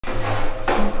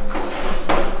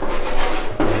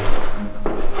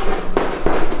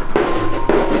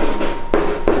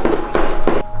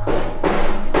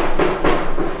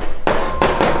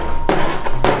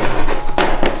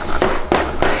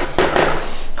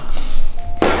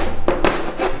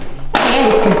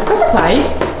Erick, cosa fai?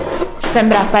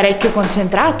 Sembra parecchio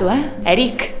concentrato,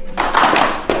 Erick.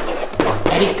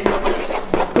 Erick.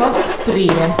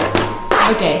 Scoprire.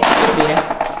 Ok,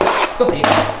 scoprire.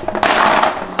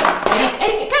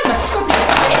 Erick, calma,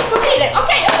 scoprire. Ok.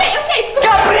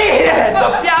 Scoprire!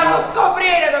 Dobbiamo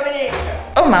scoprire, Dominick!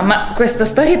 Oh mamma, questa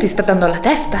storia ti sta dando la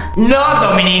testa. No,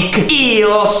 Dominick,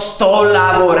 io sto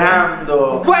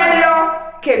lavorando. Quello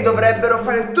che dovrebbero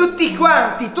fare tutti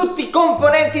quanti, tutti i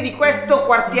componenti di questo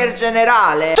quartier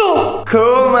generale. Tu,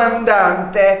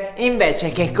 comandante,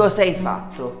 invece che cosa hai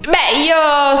fatto? Beh,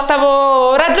 io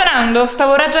stavo ragionando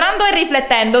e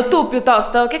riflettendo. Tu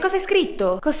piuttosto, che cosa hai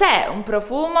scritto? Cos'è? Un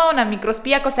profumo? Una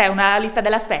microspia? Cos'è? Una lista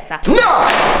della spesa? No!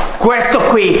 Questo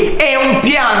qui è un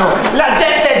piano!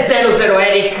 L'agente 00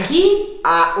 Erick! Chi?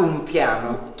 Ha un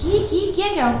piano. Chi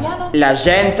è che ha un piano?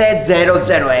 L'agente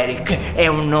 00 Erick è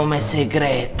un nome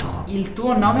segreto. Il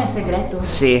tuo nome è segreto?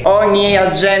 Sì. Ogni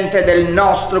agente del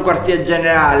nostro quartier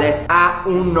generale ha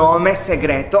un nome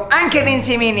segreto. Anche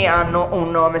DinsiemE hanno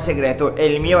un nome segreto. E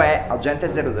il mio è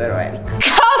agente 00 Erick.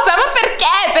 Cosa? Ma perché?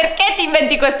 Perché ti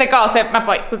inventi queste cose? Ma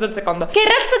poi, scusa un secondo, che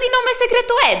razza di nome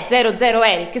segreto è 00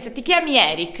 Erick? Se ti chiami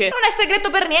Erick non è segreto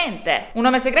per niente. Un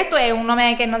nome segreto è un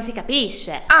nome che non si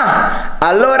capisce. Ah,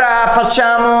 allora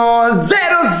facciamo 00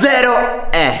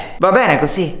 Va bene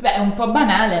così? Beh, è un po'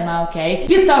 banale, ma ok.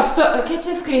 Piuttosto, che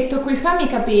c'è scritto qui? Fammi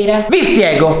capire. Vi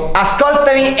spiego,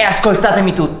 ascoltami e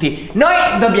ascoltatemi tutti. Noi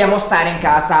dobbiamo stare in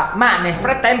casa, ma nel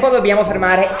frattempo dobbiamo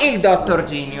fermare il Dottor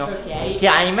Giniu, che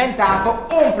ha inventato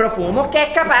un profumo che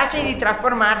è capace di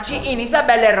trasformarci in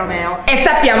Isabella e Romeo. E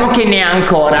sappiamo che ne ha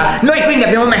ancora. Noi quindi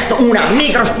abbiamo messo una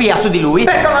microspia su di lui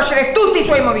per conoscere tutti i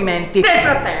suoi movimenti. Nel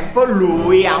frattempo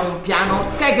lui ha un piano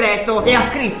segreto e ha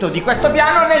scritto di questo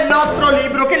piano nel nostro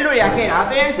libro che lui ha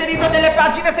creato e ha inserito delle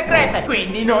pagine segrete.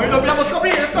 Quindi noi dobbiamo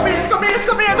scoprire tutto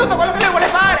quello che lui vuole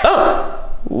fare. Oh,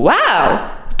 wow,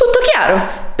 tutto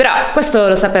chiaro. Però questo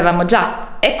lo sapevamo già.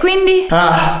 E quindi?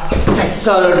 Ah, se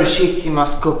solo riuscissimo a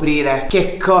scoprire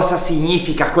che cosa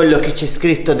significa quello che c'è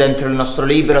scritto dentro il nostro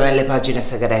libro nelle pagine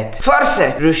segrete,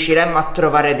 forse riusciremmo a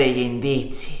trovare degli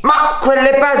indizi. Ma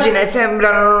quelle pagine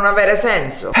sembrano non avere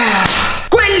senso.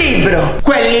 Quel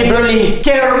libro lì,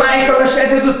 che ormai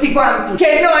conoscete tutti quanti,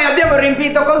 che noi abbiamo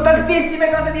riempito con tantissime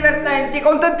cose divertenti,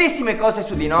 con tantissime cose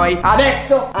su di noi,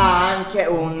 adesso ha anche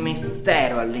un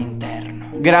mistero all'interno.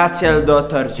 Grazie al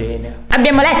Dottor Giniu.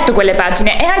 Abbiamo letto quelle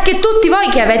pagine e anche tutti voi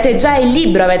che avete già il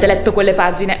libro avete letto quelle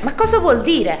pagine. Ma cosa vuol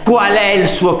dire? Qual è il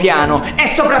suo piano? E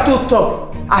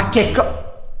soprattutto, a che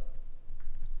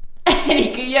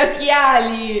Erick, gli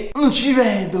occhiali! Non ci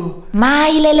vedo! Ma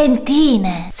hai le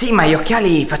lentine! Sì, ma gli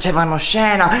occhiali facevano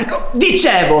scena.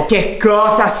 Dicevo, che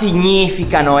cosa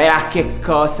significano e a che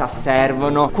cosa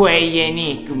servono quegli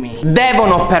enigmi?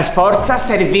 Devono per forza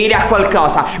servire a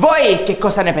qualcosa. Voi che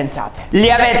cosa ne pensate?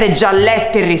 Li avete già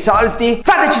letti e risolti?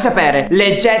 Fateci sapere,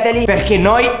 leggeteli perché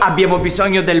noi abbiamo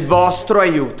bisogno del vostro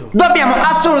aiuto. Dobbiamo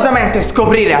assolutamente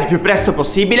scoprire al più presto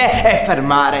possibile e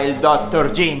fermare il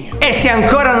Dottor Giniu. E se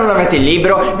ancora non avete il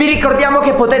libro, vi ricordiamo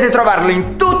che potete trovarlo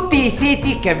in tutti i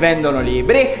siti che vendono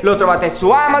libri. Lo trovate su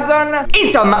Amazon.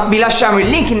 Insomma, vi lasciamo il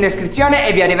link in descrizione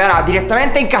e vi arriverà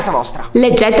direttamente in casa vostra.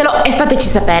 Leggetelo e fateci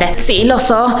sapere. Sì, lo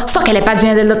so che le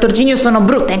pagine del Dottor Giniu sono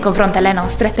brutte in confronto alle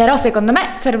nostre, però secondo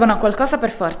me servono a qualcosa per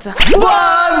forza.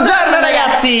 Buongiorno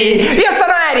ragazzi, io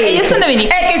sono Erick. E io sono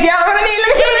Dominick. E che siamo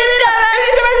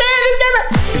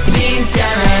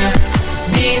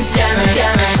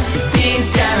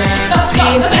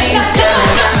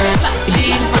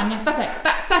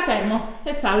Sta fermo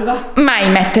e salva. Mai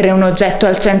mettere un oggetto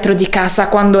al centro di casa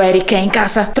quando Erick è in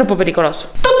casa, troppo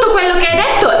pericoloso. Tutto quello che hai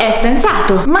detto è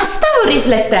sensato, ma stavo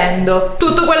riflettendo.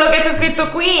 Tutto quello che c'è scritto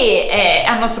qui è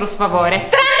a nostro sfavore,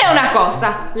 tranne una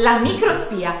cosa: la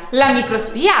microspia. La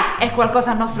microspia è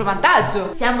qualcosa a nostro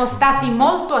vantaggio. Siamo stati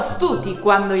molto astuti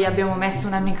quando gli abbiamo messo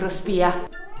una microspia.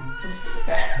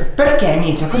 Perché,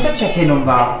 Micia? Cosa c'è che non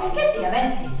va? Perché ti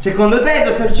lamenti? Secondo te,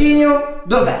 Dottor Giniu,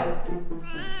 dov'è?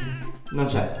 Non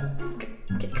c'è.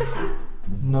 Che cos'ha?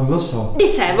 Non lo so.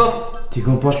 Dicevo, Ti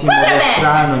comporti molto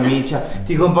strano, Micia.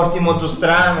 Ti comporti molto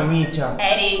strano, Micia.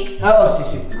 Erick. Oh, sì,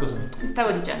 scusami.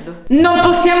 Stavo dicendo, non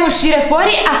possiamo uscire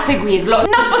fuori a seguirlo.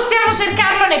 Non possiamo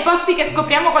cercarlo nei posti che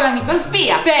scopriamo con la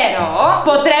microspia. Però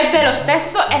potrebbe lo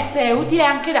stesso essere utile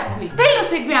anche da qui. Se lo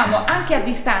seguiamo anche a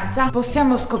distanza,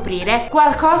 possiamo scoprire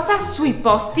qualcosa sui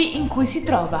posti in cui si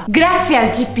trova. Grazie al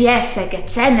GPS che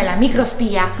c'è nella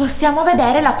microspia, possiamo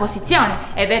vedere la posizione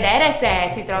e vedere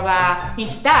se si trova in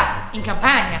città, in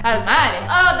campagna, al mare, mare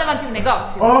o davanti a un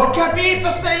negozio. Ho capito,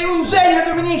 sei un genio,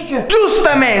 Dominick.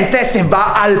 Giustamente, se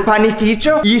va al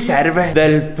panificio gli serve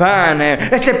del pane,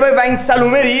 e se poi va in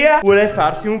salumeria vuole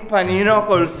farsi un panino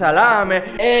col salame.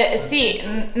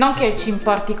 Sì, non che ci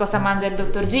importi cosa mangia il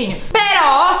dottor Giniu,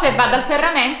 però se va dal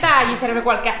ferramenta gli serve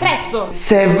qualche attrezzo.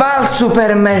 Se va al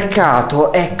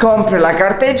supermercato e compra la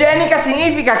carta igienica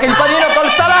significa che il panino col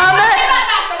salame...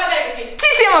 Basta, va bene così. Ci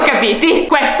siamo capiti.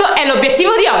 Questo è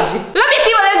l'obiettivo di oggi.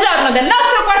 L'obiettivo del giorno del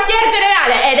nostro quartier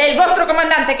generale ed è il vostro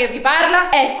comandante che vi parla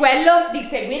è quello di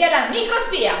seguire la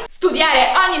microspia.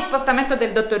 Studiare ogni spostamento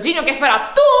del dottor Giniu che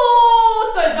farà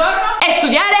tutto il giorno e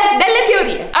studiare delle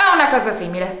teorie. Ho una cosa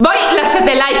simile. Voi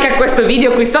lasciate like a questo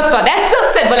video qui sotto adesso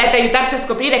se volete aiutarci a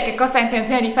scoprire che cosa ha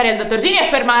intenzione di fare il dottor Giniu e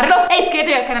fermarlo, e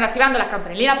iscrivetevi al canale attivando la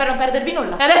campanellina per non perdervi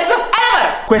nulla. E adesso a lavoro!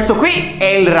 Questo qui è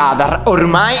il radar,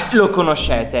 ormai lo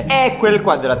conoscete. E quel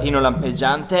quadratino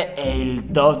lampeggiante è il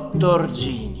dottor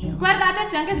Giniu. Guardate,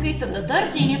 c'è anche scritto dottor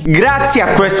Giniu. Grazie a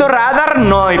questo radar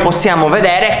noi possiamo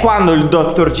vedere quando il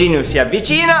dottor Giniu si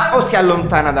avvicina o si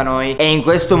allontana da noi. E in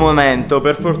questo momento,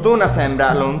 per fortuna,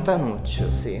 sembra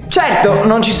lontanuccio, sì. Certo,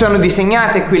 non ci sono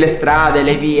disegnate qui le strade,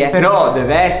 le vie, però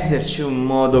deve esserci un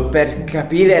modo per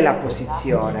capire la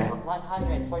posizione.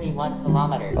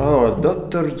 Oh,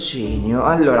 dottor Giniu.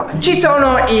 Allora, ci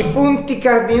sono i punti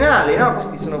cardinali, no?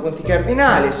 Questi sono punti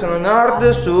cardinali, sono nord,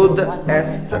 sud,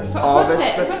 est,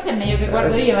 ovest. Forse è meglio che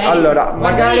guardo io, Allora, guardo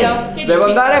magari io? devo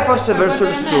dici? andare forse Vuoi verso il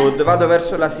guardare me? sud, vado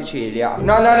verso la Sicilia.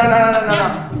 No.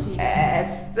 in Sicilia.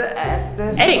 Est.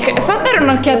 Erick, fa dare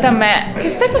un'occhiata a me. Che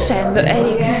stai facendo,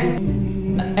 Erick?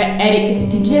 Erick,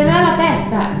 ti girerà la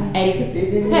testa.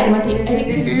 Erick, fermati,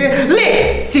 Erick.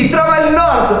 Lì si trova il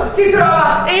nord! Si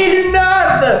trova il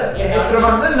nord! E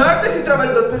trovando il nord si trova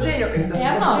il dottor Giniu. Il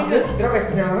dottor Giniu si trova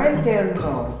estremamente al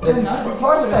nord. Al nord,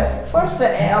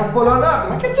 forse è al polo nord.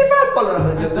 Ma che ci fa al polo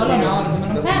nord? Al polo nord, ma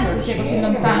non penso sia così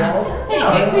lontano.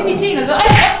 Erick, è qui vicino. Erick!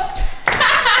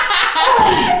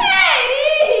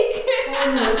 Ma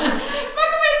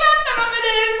come hai fatto a non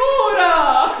vedere il muro?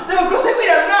 Devo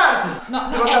proseguire al nord! No,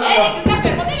 Erick, sta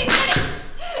fermo, devi stare.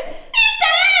 Il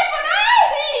telefono,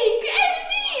 Erick! È il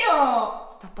mio!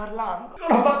 Sta parlando.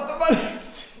 Sono fatto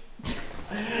malissimo.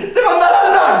 Devo andare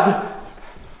al nord!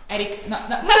 Erick, no.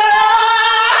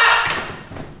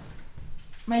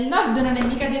 Ma il nord non è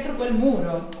mica dietro quel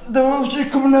muro. Devo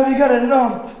circumnavigare il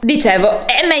nord. Dicevo,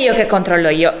 è meglio che controllo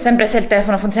io, sempre se il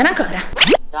telefono funziona ancora.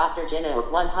 Dottor Giniu,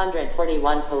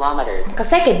 141 kilometers.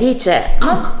 Cos'è che dice?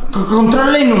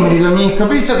 Controlla i numeri, Dominick,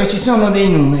 visto che ci sono dei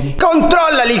numeri.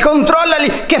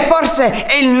 Controllali, che forse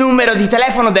è il numero di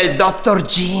telefono del dottor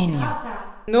Giniu.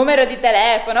 Numero di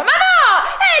telefono? Ma no!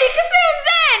 Erick, sei un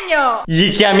genio!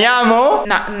 Gli chiamiamo?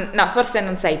 No, forse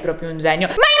non sei proprio un genio.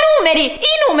 Ma i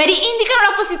numeri indicano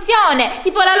la posizione,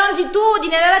 tipo la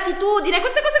longitudine, la latitudine,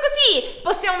 queste cose così.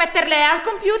 Possiamo metterle al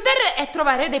computer e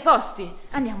trovare dei posti.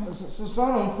 Andiamo.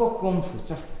 Sono un po'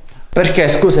 confusa. Perché,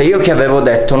 scusa, io che avevo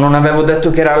detto? Non avevo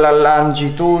detto che era la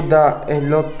longitudine e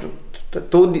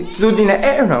l'attitudine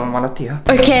è una malattia.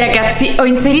 Ok ragazzi, ho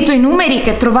inserito i numeri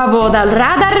che trovavo dal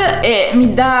radar e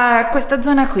mi dà questa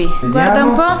zona qui. Vediamo. Guarda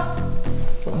un po'.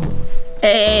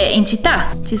 In città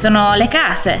ci sono le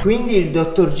case. Quindi il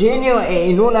dottor Giniu è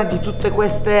in una di tutte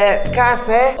queste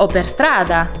case? O per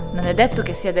strada. Non è detto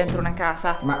che sia dentro una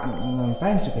casa. Ma non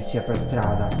penso che sia per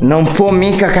strada. Non può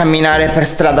mica camminare per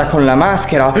strada con la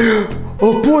maschera.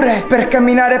 Oppure per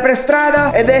camminare per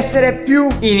strada ed essere più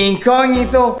in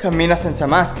incognito cammina senza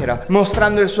maschera,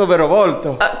 mostrando il suo vero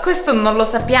volto. Questo non lo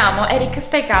sappiamo. Erick,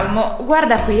 stai calmo.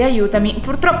 Guarda qui, aiutami.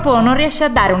 Purtroppo non riesce a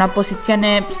dare una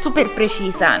posizione super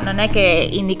precisa. Non è che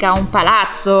indica un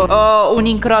palazzo o un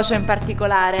incrocio in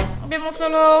particolare. Abbiamo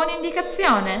solo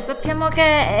un'indicazione. Sappiamo che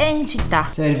è in città.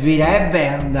 Servirebbe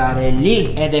andare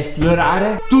lì ed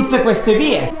esplorare tutte queste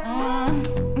vie.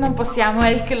 Non possiamo,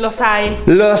 Erick, lo sai.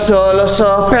 Lo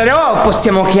so, però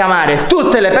possiamo chiamare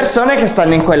tutte le persone che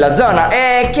stanno in quella zona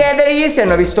e chiedergli se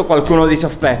hanno visto qualcuno di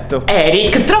sospetto.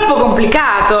 Erick, troppo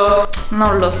complicato.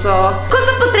 Non lo so.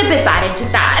 Cosa potrebbe fare in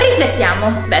città?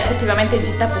 Riflettiamo. Beh, effettivamente in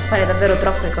città può fare davvero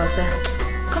troppe cose.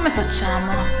 Come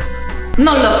facciamo?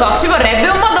 Non lo so, ci vorrebbe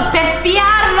un modo per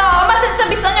spiarlo, ma senza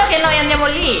bisogno che noi andiamo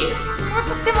lì. Come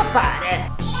possiamo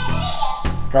fare?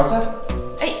 Cosa?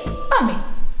 Ehi, Omi.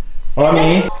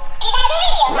 Omi?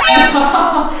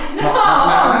 No.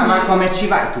 Ma come ci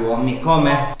vai tu, Omi?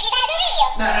 Come?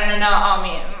 No,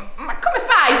 Omi. Ma come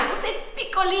fai? Tu sei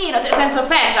piccolino, cioè senza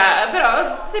offesa,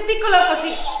 però sei piccolo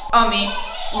così. Omi,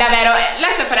 davvero,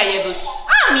 lascia fare agli adulti.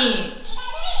 Omi!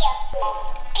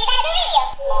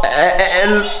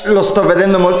 Lo sto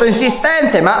vedendo molto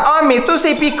insistente, ma Ommi, tu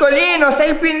sei piccolino, sei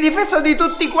il più indifeso di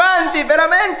tutti quanti,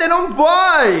 veramente non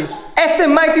puoi. E se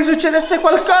mai ti succedesse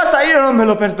qualcosa io non me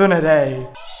lo perdonerei.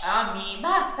 Ommi,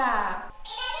 basta.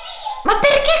 Ma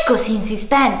perché così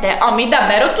insistente? Ommi,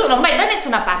 davvero, tu non vai da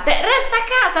nessuna parte, resta a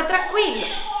casa, tranquillo.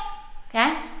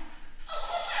 Eh?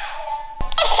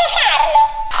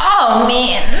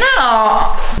 Ommi,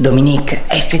 no! Dominick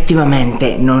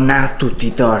effettivamente non ha tutti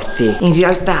i torti. In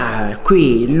realtà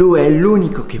qui lui è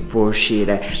l'unico che può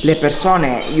uscire. Le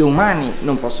persone, gli umani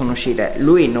non possono uscire.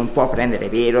 Lui non può prendere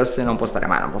virus, non può stare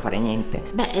male, non può fare niente.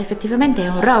 Beh, effettivamente è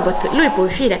un robot, lui può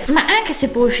uscire. Ma anche se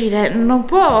può uscire, non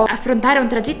può affrontare un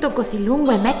tragitto così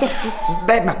lungo e mettersi...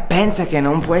 Beh, ma pensa che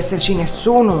non può esserci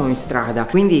nessuno in strada,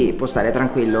 quindi può stare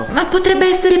tranquillo. Ma potrebbe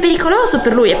essere pericoloso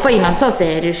per lui. E poi non so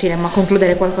se riusciremo a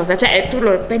concludere qualcosa. Cioè, tu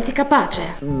lo pensi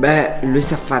capace? Beh, lui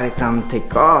sa fare tante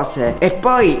cose e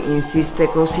poi insiste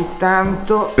così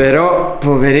tanto. Però,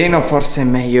 poverino, forse è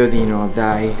meglio di no,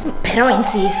 dai. Però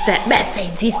insiste. Beh, se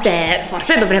insiste,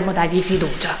 forse dovremmo dargli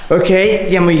fiducia. Ok,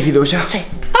 diamogli fiducia. Sì.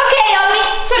 Ok, Ommi,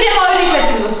 ci abbiamo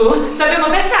riflettuto su. Ci abbiamo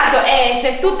pensato e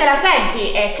se tu te la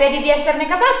senti e credi di esserne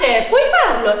capace, puoi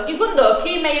farlo. In fondo,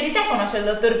 chi meglio di te conosce il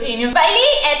dottor Giniu? Vai lì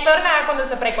e torna quando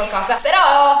saprai qualcosa.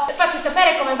 Però, facci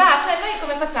sapere come va. Cioè, noi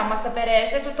come facciamo a sapere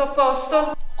se è tutto a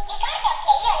posto?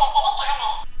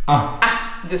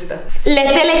 Ah, giusto.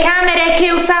 Le telecamere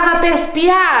che usava per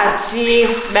spiarci.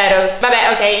 Vero, vabbè,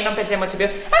 ok, non pensiamoci più.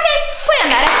 Ok, puoi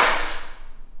andare.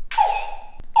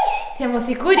 Siamo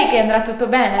sicuri che andrà tutto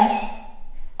bene?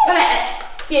 Vabbè,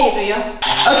 ti aiuto io.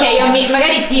 Ok, Ommi,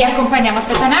 magari ti accompagniamo.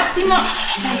 Aspetta un attimo.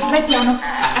 Dai, vai piano.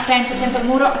 Attento, attento al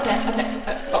muro.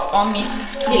 Attento. Ommi,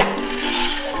 di là.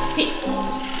 Sì.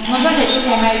 Non so se tu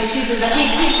sei mai uscito da qui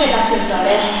c'è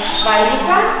l'ascensore. Vai di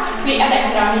qua, qui a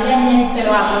destra, vieni, te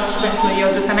lo apro, ci penso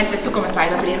io, giustamente tu come fai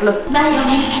ad aprirlo? Dai,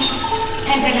 Ommi,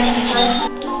 entra in ascensore.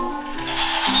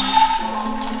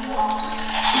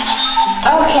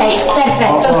 Ok,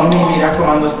 perfetto. Ommi, mi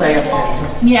raccomando, stai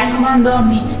attento. Mi raccomando,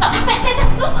 Ommi. No, aspetta,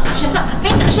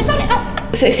 l'ascensore, no.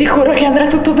 Sei sicuro che andrà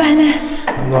tutto bene?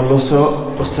 Non lo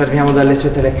so, osserviamo dalle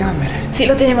sue telecamere. Sì,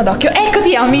 lo teniamo d'occhio.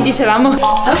 Eccoti, Ommi, dicevamo.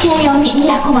 Ok, Ommi, mi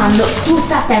raccomando, tu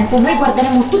sta attento, noi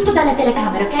guarderemo tutto dalle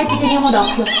telecamere, ok? Ti teniamo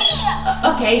d'occhio.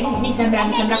 Ok, mi sembra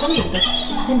convinto.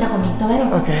 Sembra convinto, vero?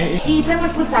 Ok. Ti premo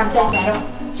il pulsante, vero?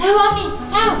 Ciao, Ommi,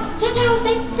 ciao, stai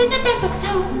attento,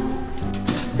 ciao.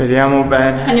 Speriamo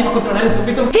bene. Andiamo a controllare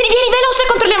subito. Vieni, veloce,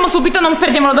 controlliamo subito, non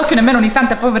perdiamolo d'occhio nemmeno un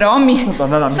istante, povero Ommi.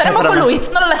 Madonna, saremo con lui,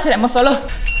 non lo lasceremo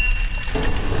solo.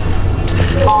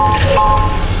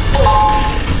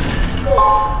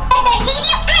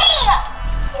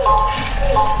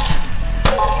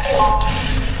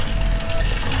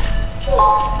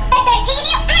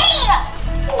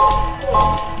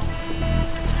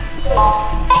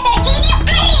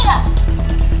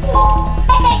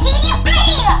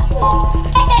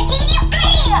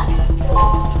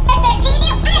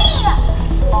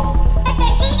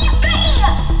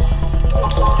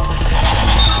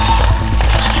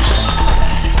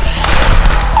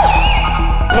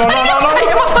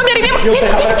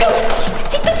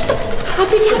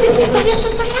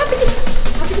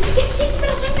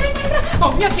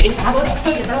 Oh mio Dio, te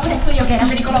l'avevo detto io che era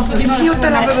pericoloso di non. Io te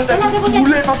l'avevo detto. Tu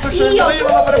l'hai fatto scendere, io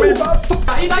non l'avrei mai fatto.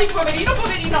 Dai, poverino,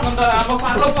 non dovevamo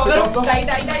farlo, povero. Dai,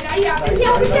 apriti.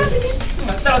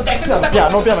 Te l'ho detto.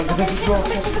 Piano, che sei sicuro.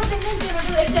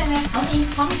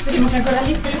 Ommi, speriamo che ancora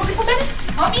lì, speriamo che sta bene.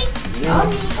 Ommi,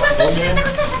 quanto ci mette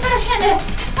questo ascensore a scendere?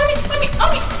 Ommi, come va?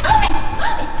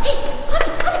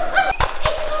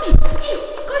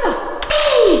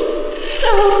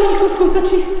 Ciao amico,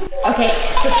 scusaci. Ok,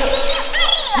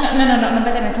 no, non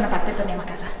vai da nessuna parte, torniamo a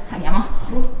casa. Andiamo.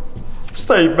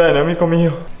 Stai bene, amico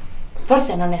mio?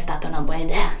 Forse non è stata una buona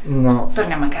idea. No.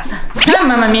 Torniamo a casa. Oh,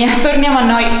 mamma mia, torniamo a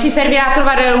noi. Ci servirà a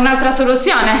trovare un'altra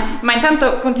soluzione. Ma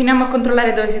intanto continuiamo a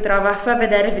controllare dove si trova. Fa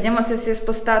vedere, vediamo se si è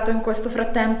spostato in questo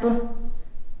frattempo.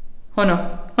 Oh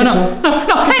no. Oh no.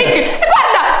 No, Erick,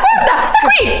 guarda, è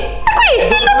qui. Il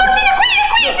dottor Giniu è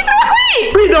qui, si trova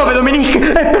qui. Qui dove,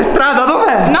 Dominick? È per strada,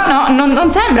 dov'è? No,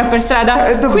 non sembra per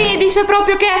strada. Qui dice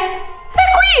proprio che è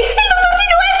qui, il dottor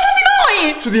Giniu è su di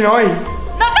noi. Su di noi?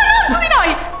 No, su di noi.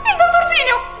 Il dottor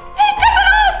Giniu è in casa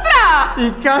nostra.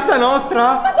 In casa nostra?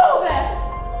 Ma dove?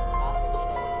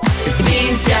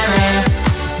 D'insieme